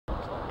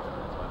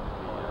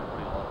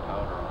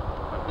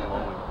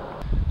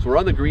So we're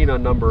on the green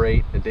on number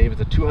 8, and Dave, it's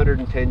a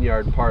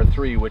 210-yard par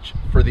 3, which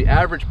for the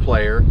average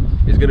player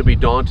is going to be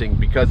daunting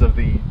because of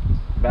the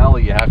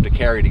valley you have to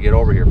carry to get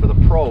over here. For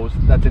the pros,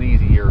 that's an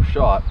easier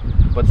shot,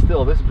 but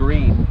still, this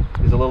green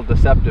is a little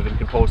deceptive and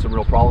can pose some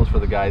real problems for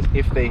the guys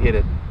if they hit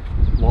it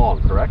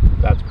long, correct?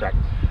 That's correct.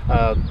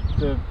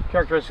 The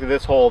characteristic of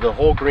this hole, the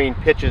whole green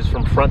pitches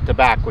from front to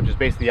back, which is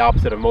basically the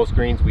opposite of most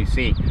greens we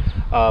see.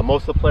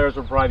 Most of the players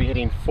will probably be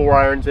hitting 4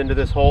 irons into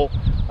this hole,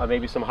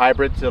 maybe some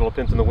hybrids. It'll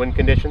depend on the wind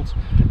conditions.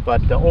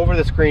 But over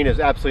this green is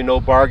absolutely no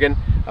bargain.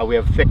 We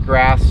have thick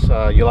grass.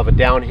 You'll have a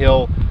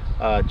downhill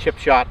chip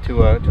shot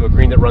to a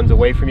green that runs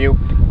away from you.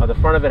 The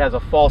front of it has a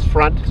false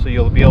front, so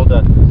you'll be able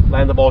to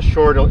land the ball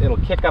short. It'll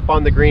kick up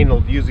on the green.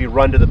 It'll usually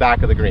run to the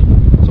back of the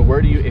green. So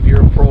where do you, if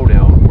you're a pro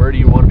now, where do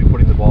you want to be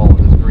putting the ball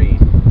on this green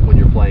when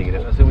you're playing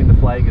it? Assuming the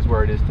flag is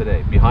where it is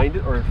today, behind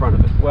it or in front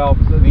of it? Well,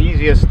 the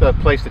easiest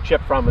place to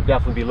chip from would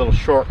definitely be a little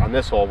short on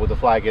this hole where the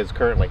flag is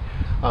currently.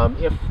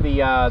 If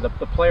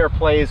the player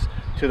plays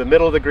to the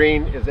middle of the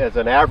green as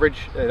an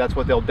average, that's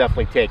what they'll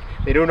definitely take.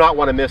 They do not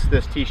want to miss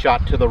this tee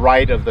shot to the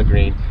right of the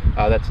green.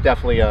 That's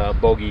definitely a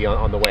bogey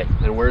on the way.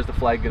 And where's the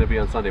flag going to be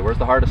on Sunday? Where's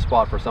the hardest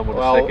spot for someone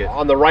to stick it?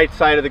 On the right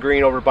side of the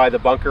green over by the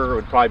bunker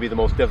would probably be the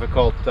most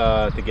difficult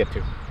to get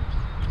to.